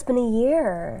my God, it's been a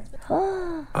year.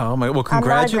 Oh my, well,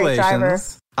 congratulations. I'm not a great driver.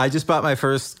 I just bought my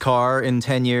first car in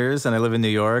 10 years and I live in New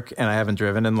York and I haven't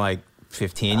driven in like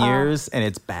 15 years and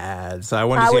it's bad. So I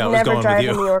wanted to see how it was going with you. I would never drive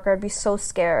in New York. I'd be so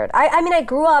scared. I mean, I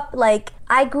grew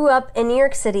up in New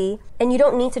York City and you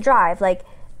don't need to drive. Like,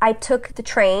 I took the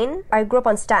train. I grew up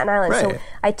on Staten Island, right. So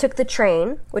I took the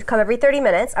train, would come every 30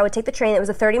 minutes. I would take the train. It was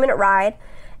a 30-minute ride.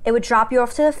 It would drop you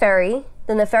off to the ferry.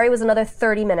 Then the ferry was another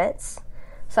 30 minutes.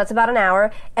 So that's about an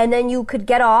hour. And then you could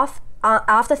get off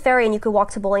the ferry and you could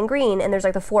walk to Bowling Green. And there's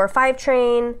like the 4 or 5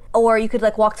 train. Or you could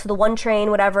like walk to the 1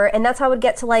 train, whatever. And that's how I would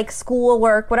get to like school,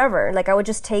 work, whatever. Like I would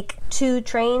just take 2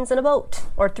 trains and a boat.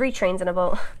 Or 3 trains and a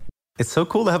boat. It's so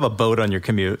cool to have a boat on your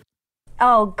commute.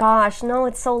 Oh gosh, no,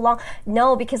 it's so long.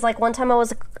 No, because like one time I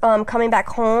was coming back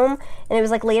home and it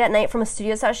was like late at night from a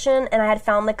studio session and I had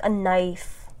found like a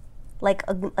knife, like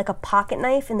a pocket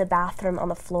knife in the bathroom on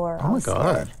the floor. Oh my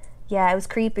God. Yeah, it was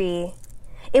creepy.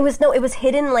 It was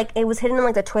hidden in like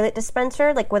the toilet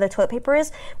dispenser, like where the toilet paper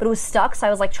is, but it was stuck, so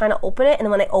I was like trying to open it and then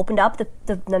when I opened up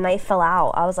the knife fell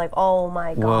out. I was like, oh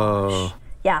my gosh. Whoa.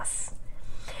 Yes.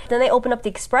 Then they opened up the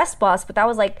express bus, but that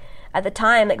was like, at the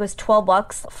time, like, it was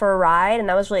 $12 for a ride, and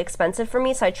that was really expensive for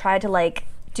me, so I tried to, like,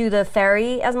 do the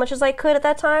ferry as much as I could at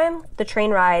that time. The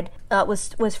train ride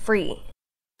was free.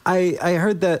 I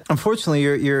heard that, unfortunately,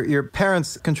 your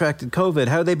parents contracted COVID.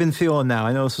 How have they been feeling now?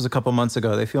 I know this was a couple months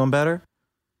ago. Are they feeling better?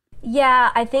 Yeah,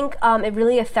 I think it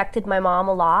really affected my mom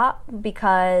a lot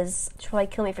because she'll probably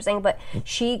kill me for saying, but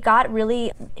she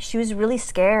was really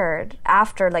scared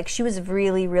after. Like, she was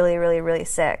really, really, really, really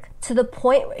sick. To the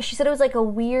point, she said it was like a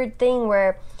weird thing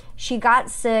where she got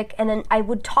sick and then I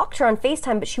would talk to her on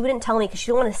FaceTime, but she wouldn't tell me because she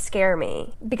didn't want to scare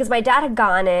me. Because my dad had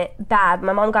gotten it bad,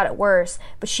 my mom got it worse,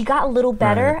 but she got a little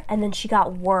better and then she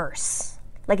got worse.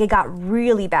 Like, it got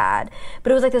really bad.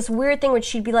 But it was like this weird thing where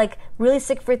she'd be like really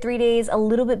sick for 3 days, a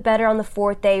little bit better on the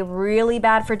 4th day, really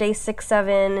bad for day 6,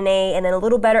 7, and 8, and then a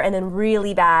little better, and then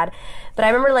really bad. But I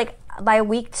remember, like, by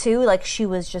week 2, like, she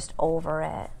was just over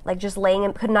it. Like, just laying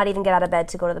in, could not even get out of bed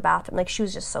to go to the bathroom. Like, she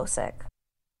was just so sick.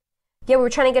 Yeah, we were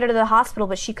trying to get her to the hospital,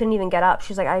 but she couldn't even get up.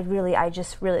 She was like, I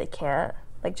just really can't.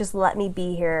 Like, just let me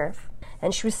be here.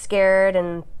 And she was scared.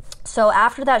 And so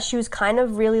after that, she was kind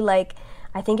of really, like,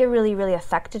 I think it really, really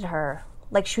affected her.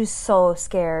 Like, she was so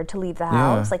scared to leave the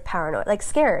house, like, paranoid, like,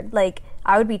 scared. Like,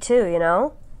 I would be too, you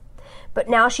know? But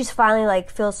now she's finally, like,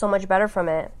 feels so much better from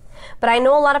it. But I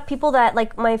know a lot of people that,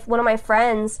 like, one of my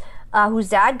friends whose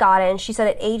dad got it, and she said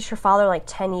it aged her father, like,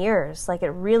 10 years. Like, it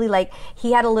really, like,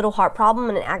 he had a little heart problem,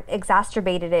 and it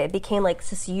exacerbated it. It became, like,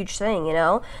 this huge thing, you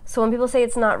know? So when people say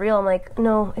it's not real, I'm like,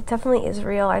 no, it definitely is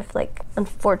real. I've, like,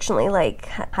 unfortunately, like,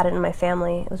 had it in my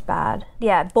family. It was bad.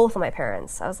 Yeah, both of my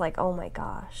parents. I was like, oh my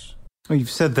gosh. Well,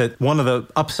 you've said that one of the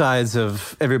upsides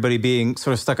of everybody being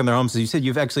sort of stuck in their homes is you said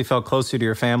you've actually felt closer to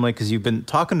your family because you've been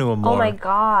talking to them more. Oh my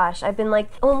gosh. I've been like,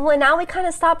 well, now we kind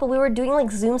of stopped, but we were doing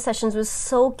like Zoom sessions. It was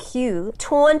so cute.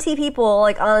 20 people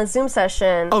like on a Zoom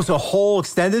session. Oh, so a whole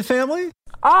extended family?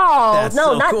 Oh, that's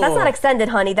no, so cool. That's not extended,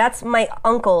 honey. That's my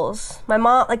uncles. My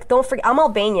mom, like, don't forget, I'm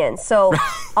Albanian. So,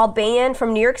 Albanian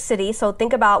from New York City. So,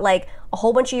 think about, like, a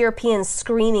whole bunch of Europeans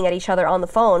screaming at each other on the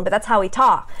phone, but that's how we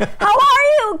talk. How are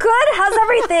you? Good? How's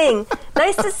everything?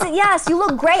 Nice to see. Yes, you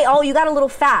look great. Oh, you got a little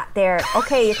fat there.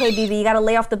 Okay, BB, you got to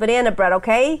lay off the banana bread,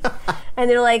 okay? And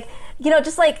they're like, you know,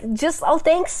 oh,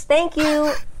 thanks, thank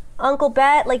you. Uncle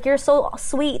Bet, like, you're so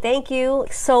sweet, thank you.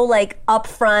 So, like,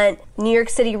 upfront, New York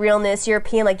City realness,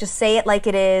 European, like, just say it like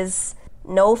it is,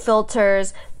 no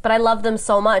filters, but I love them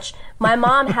so much. My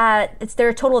mom they're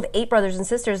a total of 8 brothers and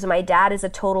sisters, and my dad is a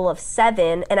total of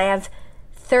 7, and I have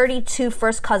 32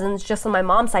 first cousins just on my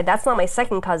mom's side. That's not my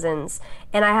second cousins.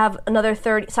 And I have another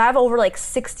 30, so I have over, like,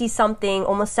 60-something,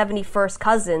 almost 70 first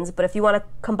cousins, but if you want to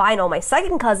combine all my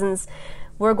second cousins,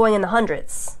 we're going in the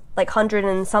hundreds, like 100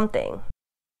 and something.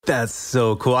 That's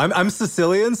so cool. I'm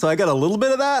Sicilian, so I got a little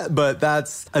bit of that, but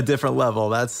that's a different level.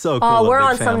 That's so cool. Oh, we're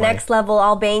on some next level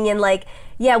Albanian, like,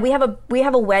 yeah, we have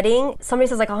a wedding. Somebody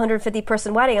says like 150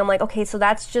 person wedding. I'm like, okay, so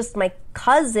that's just my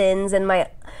cousins and my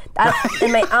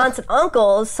aunts and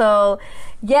uncles. So,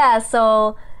 yeah,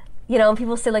 so, you know,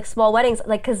 people say like small weddings,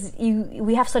 like, because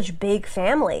we have such big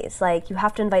families. Like, you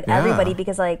have to invite everybody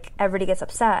because, like, everybody gets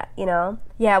upset, you know?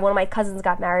 Yeah, one of my cousins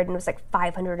got married and it was like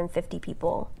 550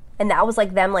 people. And that was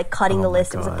like them like cutting the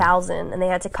list. It was 1,000 and they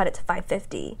had to cut it to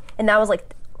 550. And that was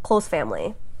like close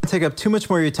family. I'll take up too much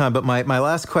more of your time, but my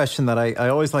last question that I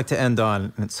always like to end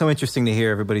on, and it's so interesting to hear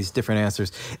everybody's different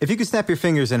answers. If you could snap your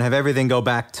fingers and have everything go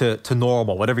back to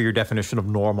normal, whatever your definition of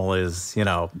normal is, you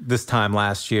know, this time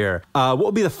last year, what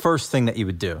would be the first thing that you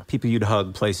would do? People you'd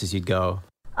hug, places you'd go?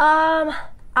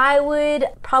 I would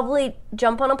probably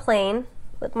jump on a plane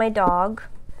with my dog,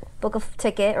 book a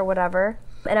ticket or whatever.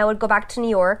 And I would go back to New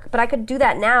York, but I could do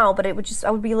that now, but I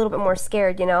would be a little bit more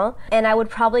scared, you know? And I would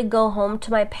probably go home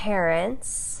to my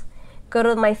parents, go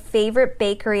to my favorite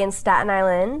bakery in Staten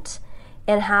Island,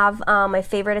 and have my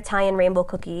favorite Italian rainbow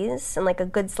cookies and like a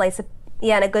good slice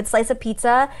of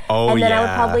pizza. Oh, and then I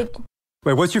would probably...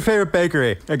 Wait, what's your favorite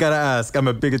bakery? I gotta ask. I'm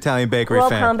a big Italian bakery fan.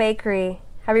 Royal Crown Bakery.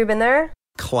 Have you been there?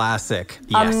 Classic.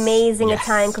 Yes. Amazing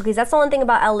Italian cookies. That's the one thing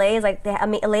about LA is like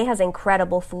LA has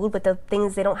incredible food, but the thing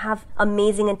is they don't have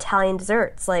amazing Italian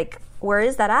desserts. Like, where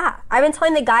is that at? I've been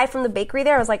telling the guy from the bakery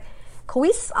there, I was like,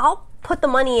 I'll put the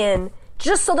money in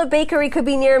just so the bakery could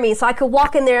be near me so I could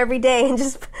walk in there every day and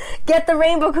just get the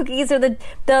rainbow cookies or the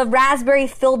raspberry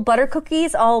filled butter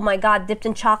cookies. Oh my God, dipped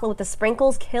in chocolate with the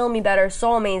sprinkles. Kill me better.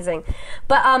 So amazing.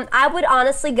 But I would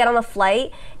honestly get on a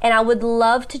flight and I would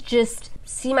love to just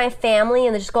see my family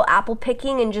and just go apple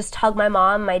picking and just hug my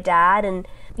mom, my dad, and,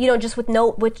 you know, just with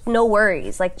no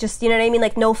worries. Like, just, you know what I mean?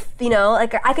 Like, no, you know,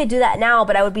 like I could do that now,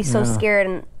 but I would be so scared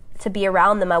and to be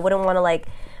around them. I wouldn't want to, like,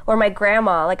 or my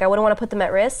grandma, like, I wouldn't want to put them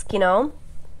at risk, you know,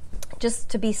 just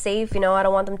to be safe, you know. I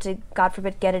don't want them to, God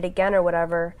forbid, get it again or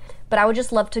whatever. But I would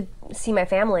just love to see my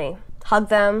family, hug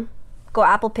them, go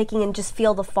apple picking, and just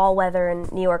feel the fall weather in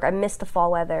New York. I miss the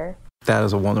fall weather. That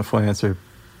is a wonderful answer.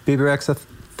 Bebe Rexha,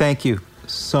 thank you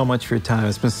so much for your time.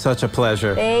 It's been such a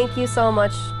pleasure. Thank you so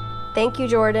much. Thank you,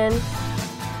 Jordan.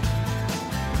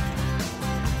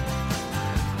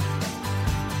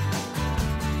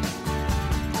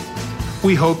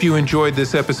 We hope you enjoyed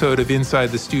this episode of Inside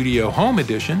the Studio Home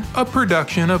Edition, a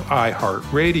production of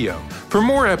iHeartRadio. For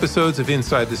more episodes of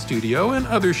Inside the Studio and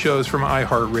other shows from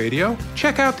iHeartRadio,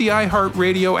 check out the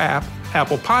iHeartRadio app,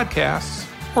 Apple Podcasts,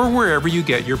 or wherever you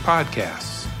get your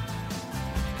podcasts.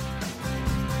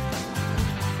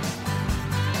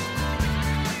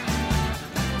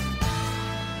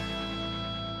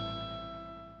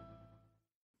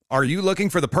 Are you looking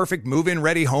for the perfect move-in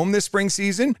ready home this spring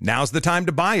season? Now's the time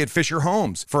to buy at Fisher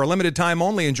Homes. For a limited time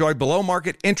only, enjoy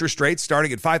below-market interest rates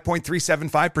starting at 5.375%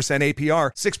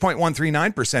 APR,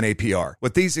 6.139% APR.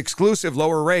 With these exclusive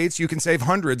lower rates, you can save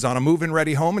hundreds on a move-in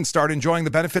ready home and start enjoying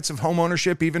the benefits of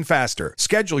homeownership even faster.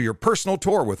 Schedule your personal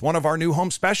tour with one of our new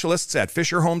home specialists at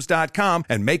FisherHomes.com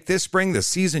and make this spring the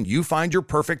season you find your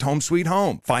perfect home sweet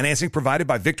home. Financing provided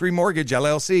by Victory Mortgage,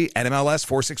 LLC, NMLS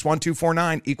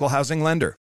 461249, Equal Housing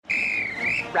Lender.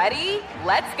 Ready?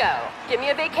 Let's go. Give me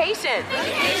a vacation.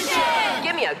 Vacation.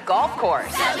 Give me a golf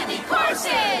course. 70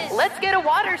 courses. Let's get a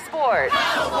water sport.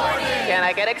 Paddleboarding. Can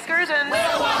I get excursions?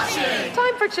 Whale watching.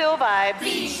 Time for chill vibes.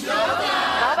 Beach yoga.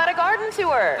 How about a garden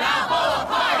tour? Balboa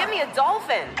Park. Give me a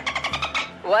dolphin.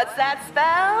 What's that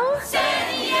spell?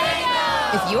 San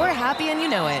Diego. If you're happy and you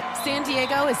know it, San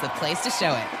Diego is the place to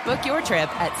show it. Book your trip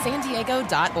at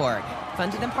sandiego.org.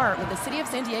 Funded in part with the City of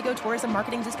San Diego Tourism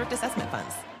Marketing District Assessment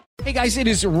Funds. Hey guys, it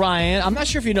is Ryan. I'm not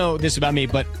sure if you know this about me,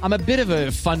 but I'm a bit of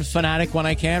a fun fanatic when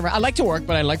I can. I like to work,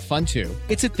 but I like fun too.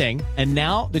 It's a thing. And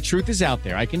now the truth is out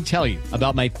there. I can tell you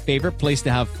about my favorite place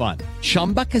to have fun.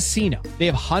 Chumba Casino. They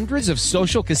have hundreds of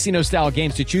social casino style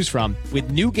games to choose from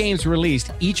with new games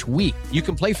released each week. You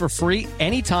can play for free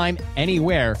anytime,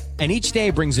 anywhere. And each day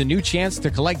brings a new chance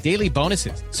to collect daily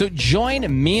bonuses. So join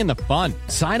me in the fun.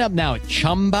 Sign up now at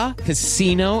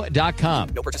ChumbaCasino.com.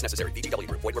 No purchase necessary. VGW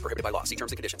Group. Void where prohibited by law. See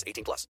terms and conditions. 18+.